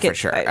 I think for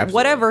sure. Absolutely.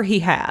 Whatever he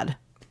had.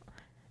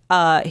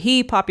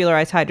 He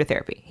popularized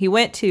hydrotherapy. He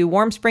went to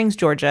Warm Springs,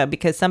 Georgia,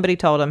 because somebody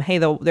told him, hey,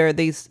 there are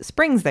these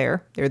springs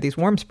there. There are these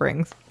warm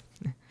springs.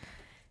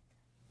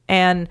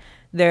 And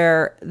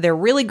they're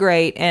really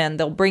great, and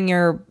they'll bring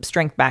your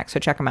strength back,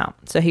 so check them out.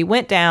 So he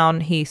went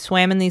down, he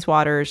swam in these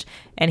waters,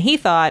 and he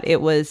thought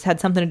it had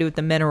something to do with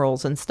the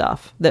minerals and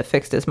stuff that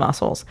fixed his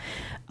muscles.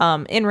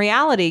 In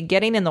reality,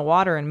 getting in the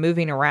water and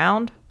moving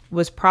around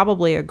was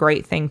probably a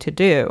great thing to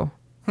do.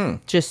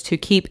 Just to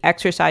keep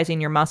exercising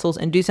your muscles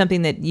and do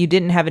something that you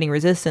didn't have any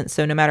resistance.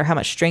 So no matter how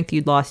much strength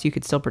you'd lost, you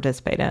could still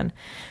participate in.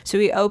 So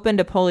he opened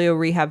a polio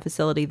rehab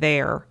facility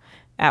there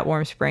at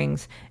Warm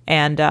Springs,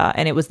 and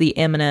it was the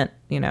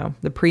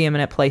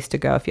preeminent place to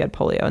go if you had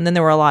polio. And then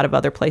there were a lot of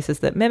other places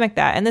that mimicked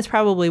that. And this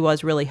probably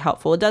was really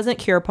helpful. It doesn't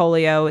cure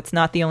polio. It's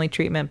not the only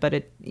treatment, but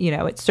it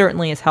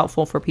certainly is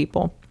helpful for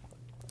people.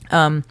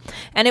 And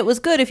it was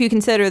good if you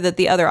consider that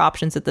the other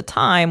options at the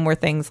time were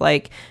things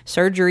like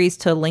surgeries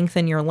to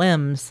lengthen your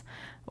limbs,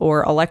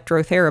 or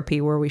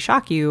electrotherapy where we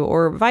shock you,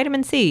 or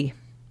vitamin C,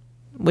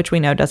 which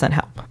we know doesn't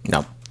help.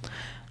 No.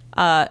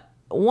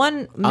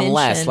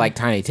 Unless, like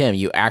Tiny Tim,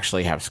 you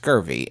actually have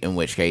scurvy, in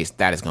which case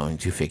that is going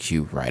to fix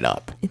you right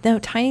up. No,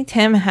 Tiny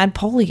Tim had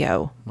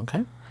polio.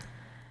 Okay.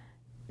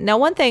 Now,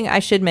 one thing I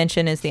should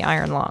mention is the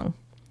iron lung,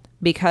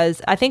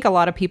 because I think a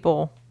lot of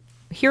people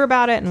hear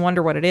about it and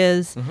wonder what it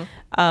is.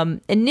 Mm-hmm.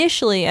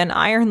 Initially, an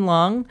iron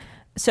lung,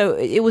 so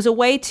it was a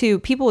way to,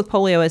 people with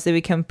polio, as they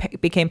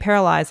became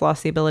paralyzed,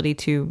 lost the ability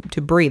to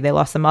breathe. They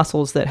lost the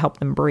muscles that helped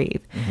them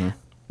breathe. Mm-hmm.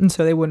 And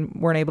so they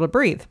weren't able to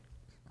breathe.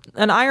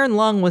 An iron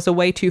lung was a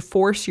way to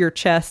force your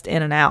chest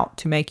in and out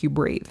to make you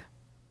breathe.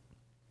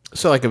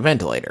 So like a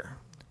ventilator.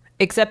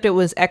 Except it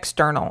was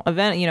external. A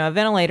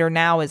ventilator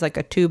now is like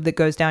a tube that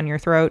goes down your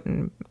throat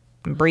and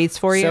breathes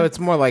for you. So it's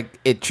more like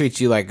it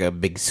treats you like a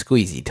big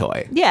squeezy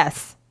toy.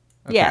 Yes.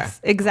 Okay. Yes,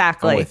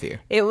 exactly. I'm with you.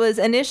 It was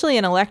initially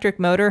an electric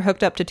motor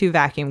hooked up to 2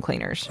 vacuum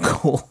cleaners.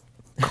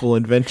 Cool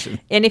invention.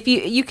 And if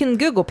you can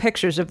Google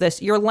pictures of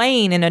this, you're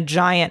laying in a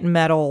giant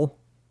metal,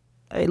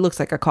 it looks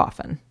like a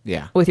coffin.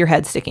 Yeah. With your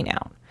head sticking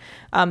out.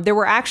 There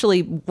were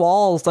actually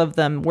walls of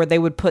them where they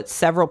would put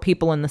several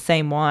people in the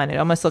same one. It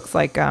almost looks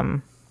like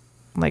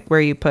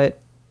where you put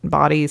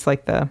bodies,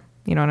 like the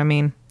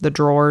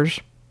drawers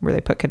where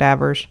they put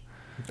cadavers.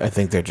 I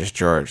think they're just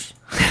drawers.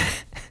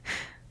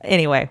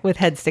 Anyway, with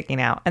heads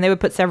sticking out. And they would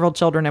put several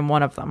children in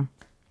one of them.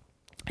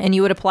 And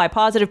you would apply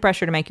positive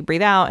pressure to make you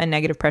breathe out, and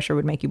negative pressure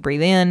would make you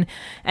breathe in.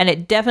 And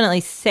it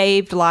definitely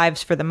saved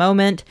lives for the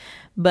moment.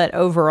 But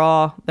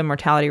overall, the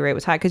mortality rate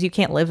was high because you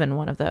can't live in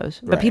one of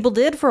those. But people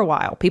did for a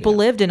while. People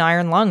lived in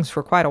iron lungs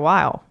for quite a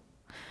while.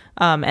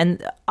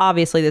 And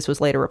obviously this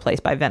was later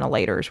replaced by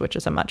ventilators, which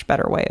is a much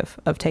better way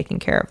of taking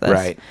care of this.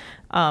 Right.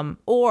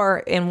 Or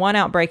in one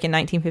outbreak in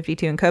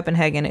 1952 in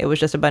Copenhagen, it was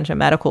just a bunch of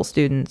medical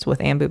students with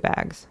ambu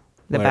bags,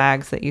 the What?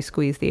 bags that you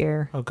squeeze the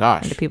air Oh,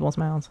 gosh. into people's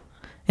mouths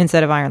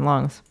instead of iron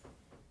lungs.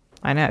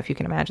 I know, if you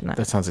can imagine that.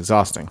 That sounds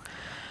exhausting.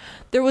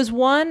 There was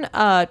one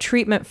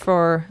treatment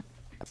for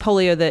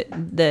polio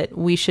that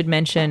we should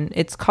mention.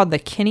 It's called the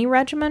Kinney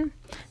regimen.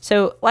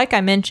 So, like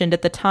I mentioned,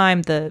 at the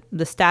time, the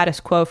status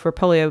quo for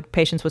polio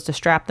patients was to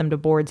strap them to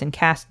boards and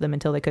cast them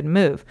until they couldn't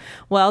move.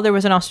 Well, there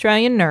was an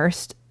Australian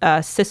nurse,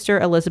 Sister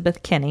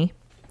Elizabeth Kinney.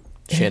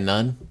 She a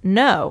nun?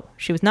 No,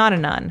 she was not a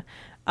nun.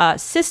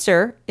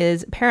 Sister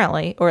is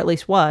apparently, or at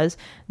least was,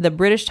 the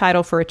British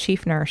title for a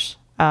chief nurse,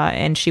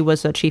 and she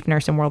was a chief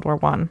nurse in World War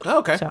I. Oh,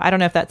 okay. So I don't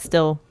know if that's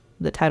still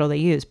the title they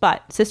use.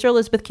 But Sister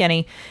Elizabeth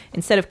Kinney,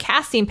 instead of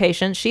casting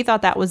patients, she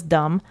thought that was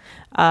dumb.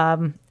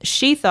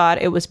 She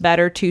thought it was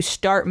better to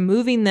start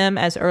moving them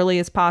as early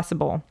as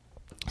possible.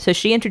 So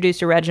she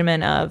introduced a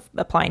regimen of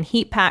applying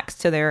heat packs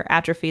to their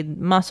atrophied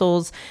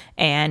muscles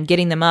and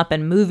getting them up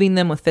and moving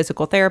them with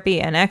physical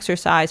therapy and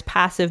exercise,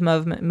 passive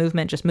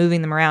movement, just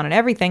moving them around and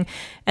everything.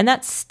 And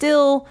that's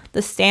still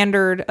the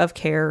standard of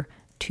care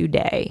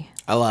today.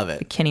 I love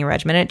it. Kinney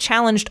regimen. And it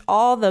challenged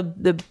all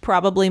the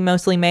probably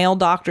mostly male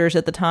doctors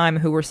at the time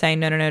who were saying,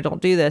 no,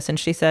 don't do this. And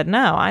she said,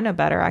 no, I know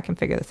better. I can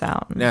figure this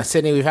out. Now,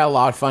 Sydney, we've had a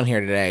lot of fun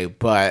here today,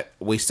 but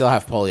we still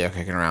have polio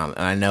kicking around,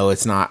 and I know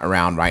it's not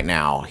around right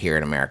now here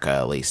in America,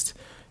 at least.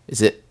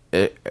 Is it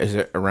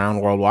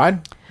around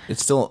worldwide?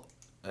 It's still.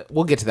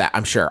 We'll get to that.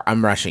 I'm sure.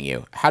 I'm rushing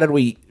you. How did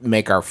we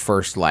make our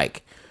first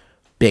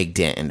big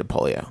dent into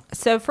polio?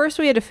 So first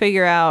we had to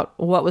figure out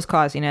what was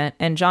causing it,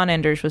 and John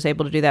Enders was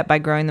able to do that by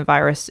growing the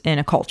virus in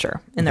a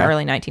culture in the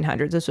early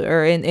 1900s,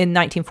 or in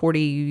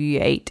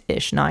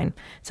 1948-ish, 9,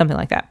 something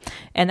like that.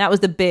 And that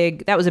was a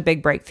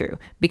big breakthrough,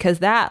 because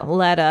that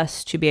led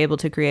us to be able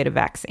to create a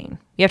vaccine.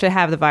 You have to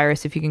have the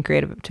virus if you can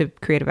create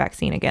a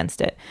vaccine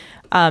against it.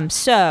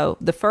 So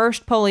the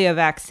first polio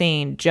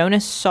vaccine,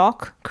 Jonas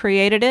Salk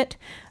created it.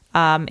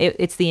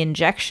 It's the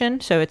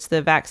injection, so it's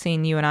the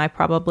vaccine you and I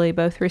probably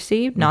both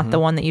received, not the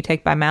one that you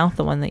take by mouth,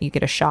 the one that you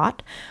get a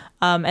shot.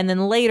 And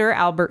then later,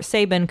 Albert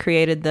Sabin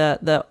created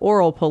the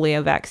oral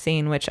polio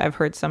vaccine, which I've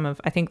heard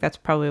I think that's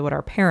probably what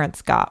our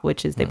parents got,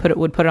 which is they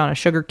would put it on a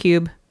sugar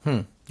cube,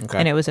 Okay.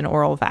 and it was an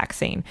oral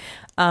vaccine.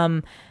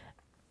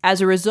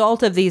 As a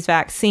result of these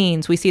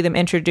vaccines, we see them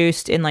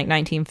introduced in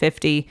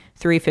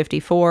 1953,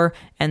 54,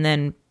 and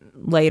then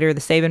later the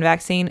Sabin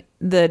vaccine,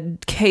 the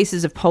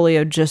cases of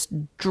polio just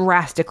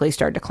drastically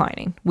start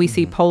declining. We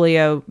see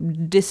polio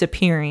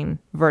disappearing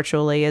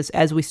virtually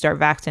as we start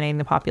vaccinating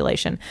the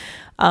population.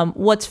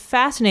 What's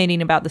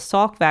fascinating about the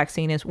Salk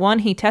vaccine is, one,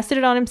 he tested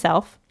it on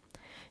himself.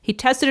 He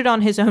tested it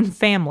on his own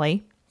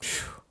family.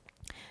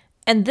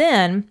 And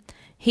then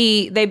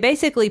they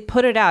basically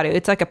put it out.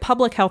 It's like a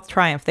public health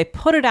triumph. They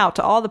put it out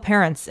to all the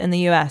parents in the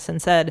U.S.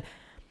 and said,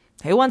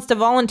 who wants to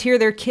volunteer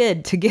their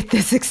kid to get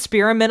this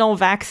experimental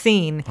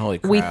vaccine? Holy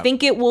crap. We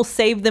think it will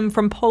save them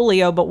from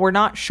polio, but we're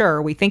not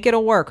sure. We think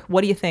it'll work.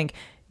 What do you think?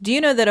 Do you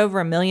know that over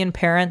 1 million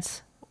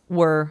parents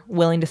were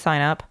willing to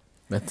sign up?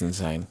 That's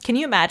insane. Can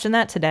you imagine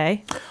that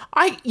today?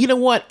 You know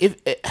what?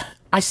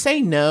 I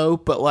say no,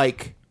 but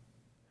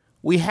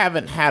we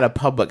haven't had a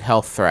public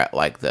health threat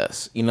like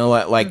this. You know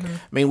what? I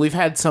mean, we've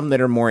had some that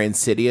are more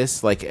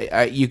insidious.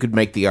 You could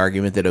make the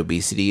argument that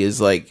obesity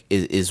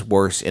is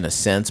worse in a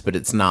sense, but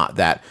it's not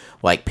that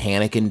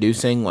panic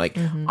inducing.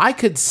 I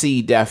could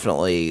see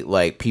definitely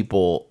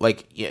people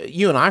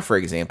you and I, for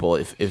example,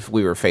 if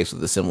we were faced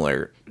with a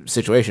similar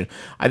situation,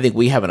 I think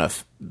we have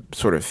enough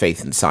sort of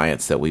faith in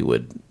science that we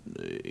would,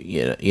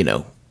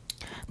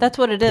 That's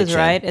what it is, pitch in.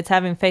 right? It's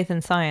having faith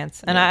in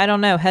science. And I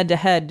don't know, head to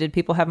head, did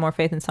people have more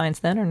faith in science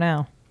then or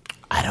now?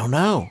 I don't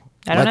know.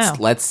 I don't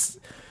know.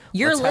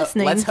 You're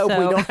listening. Let's hope we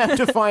so- don't have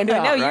to find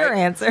out. I know your right?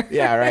 answer.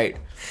 Yeah, right.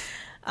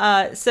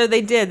 So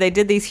they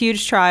did these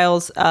huge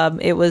trials.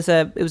 It was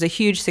a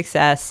huge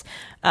success.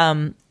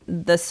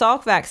 The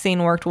Salk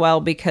vaccine worked well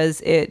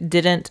because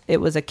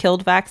it was a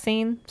killed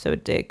vaccine, so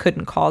it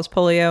couldn't cause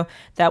polio.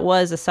 That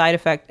was a side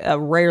effect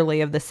rarely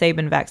of the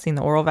Sabin vaccine,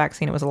 the oral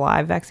vaccine. It was a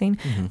live vaccine,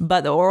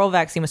 but the oral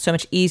vaccine was so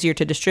much easier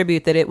to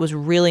distribute that it was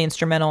really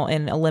instrumental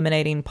in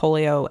eliminating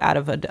polio out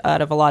of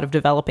a lot of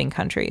developing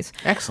countries.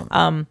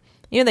 Excellent.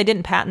 They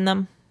didn't patent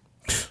them.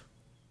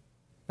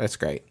 That's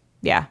great.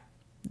 Yeah.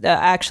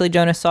 Actually,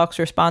 Jonas Salk's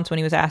response when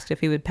he was asked if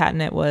he would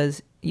patent it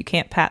was, "You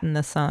can't patent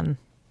the sun."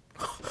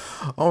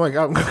 Oh my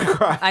God, I'm going to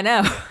cry. I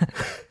know.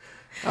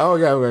 Oh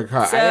my God, I'm going to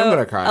cry. I am going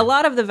to cry. A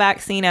lot of the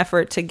vaccine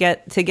effort to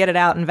get it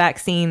out and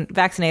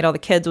vaccinate all the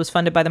kids was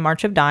funded by the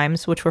March of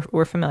Dimes, which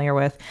we're familiar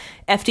with.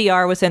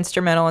 FDR was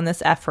instrumental in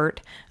this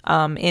effort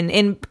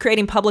in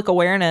creating public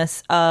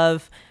awareness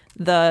of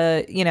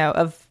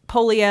of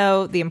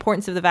polio, the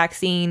importance of the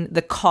vaccine,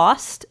 the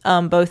cost,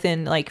 both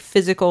in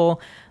physical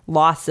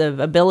loss of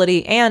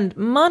ability and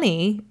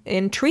money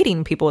in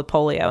treating people with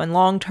polio and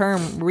long-term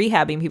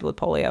rehabbing people with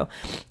polio.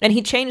 And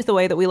he changed the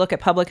way that we look at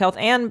public health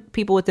and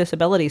people with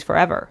disabilities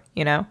forever,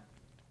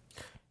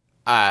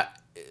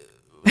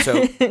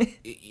 So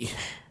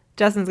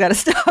Justin's got to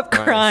stop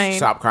crying.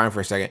 stop crying for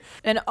a second.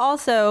 And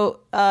also,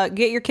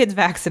 get your kids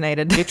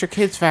vaccinated. Get your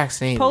kids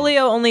vaccinated.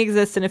 Polio only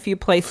exists in a few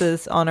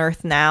places on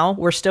Earth now.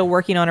 We're still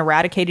working on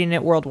eradicating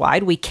it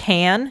worldwide. We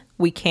can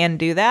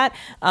do that.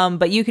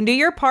 But you can do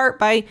your part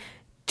by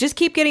just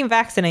keep getting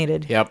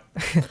vaccinated. Yep.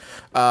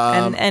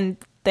 And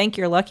thank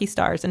your lucky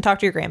stars and talk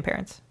to your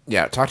grandparents.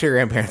 Yeah, talk to your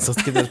grandparents.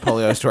 Let's get those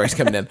polio stories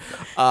coming in.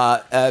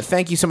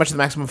 Thank you so much to the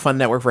Maximum Fun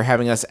Network for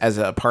having us as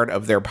a part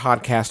of their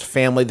podcast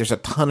family. There's a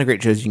ton of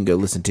great shows you can go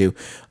listen to.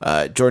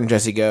 Jordan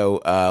Jesse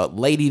Go,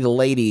 Lady to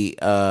Lady,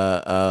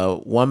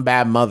 One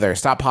Bad Mother,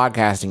 Stop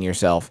Podcasting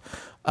Yourself.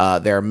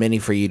 There are many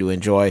for you to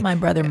enjoy. My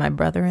brother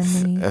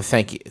and me.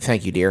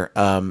 Thank you, dear.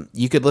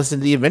 You could listen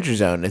to the Adventure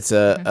Zone. It's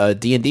a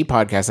D&D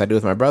podcast I do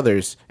with my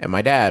brothers and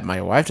my dad.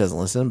 My wife doesn't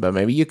listen, but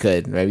maybe you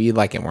could. Maybe you'd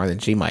like it more than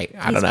she might.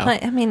 I don't know.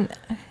 I mean,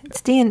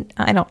 it's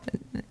I don't.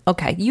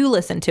 Okay, you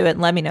listen to it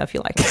and let me know if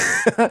you like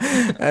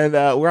it. And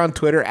we're on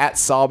Twitter at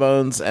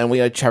Sawbones, and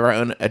we each have our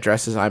own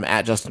addresses. I'm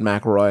at Justin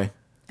McElroy.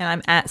 And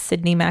I'm at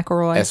Sydney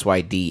McElroy.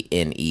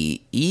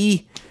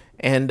 SYDNEE.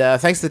 And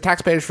thanks to the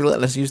taxpayers for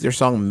letting us use their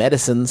song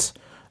Medicines.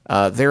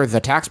 They're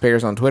the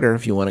taxpayers on Twitter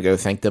if you want to go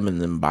thank them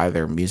and then buy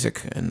their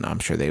music, and I'm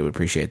sure they would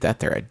appreciate that.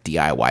 They're a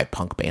DIY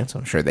punk band, so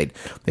I'm sure they'd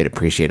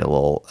appreciate a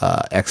little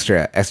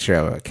extra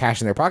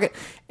cash in their pocket.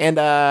 And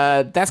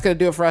that's going to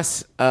do it for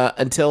us.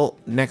 Until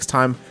next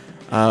time,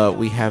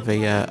 we have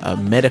a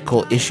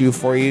medical issue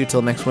for you.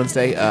 Till next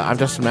Wednesday, I'm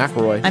Justin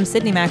McElroy. I'm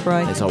Sydney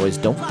McElroy. As always,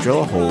 don't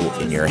drill a hole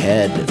in your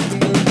head.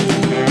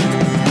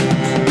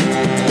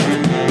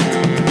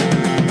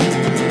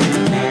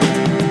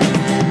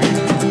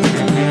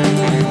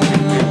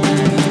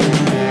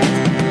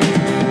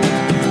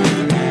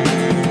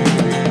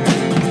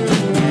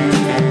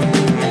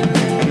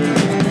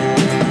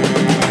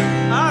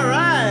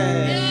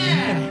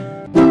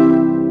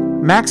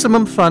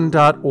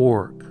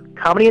 MaximumFun.org.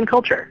 Comedy and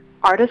culture.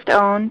 Artist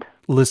owned.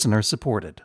 Listener supported.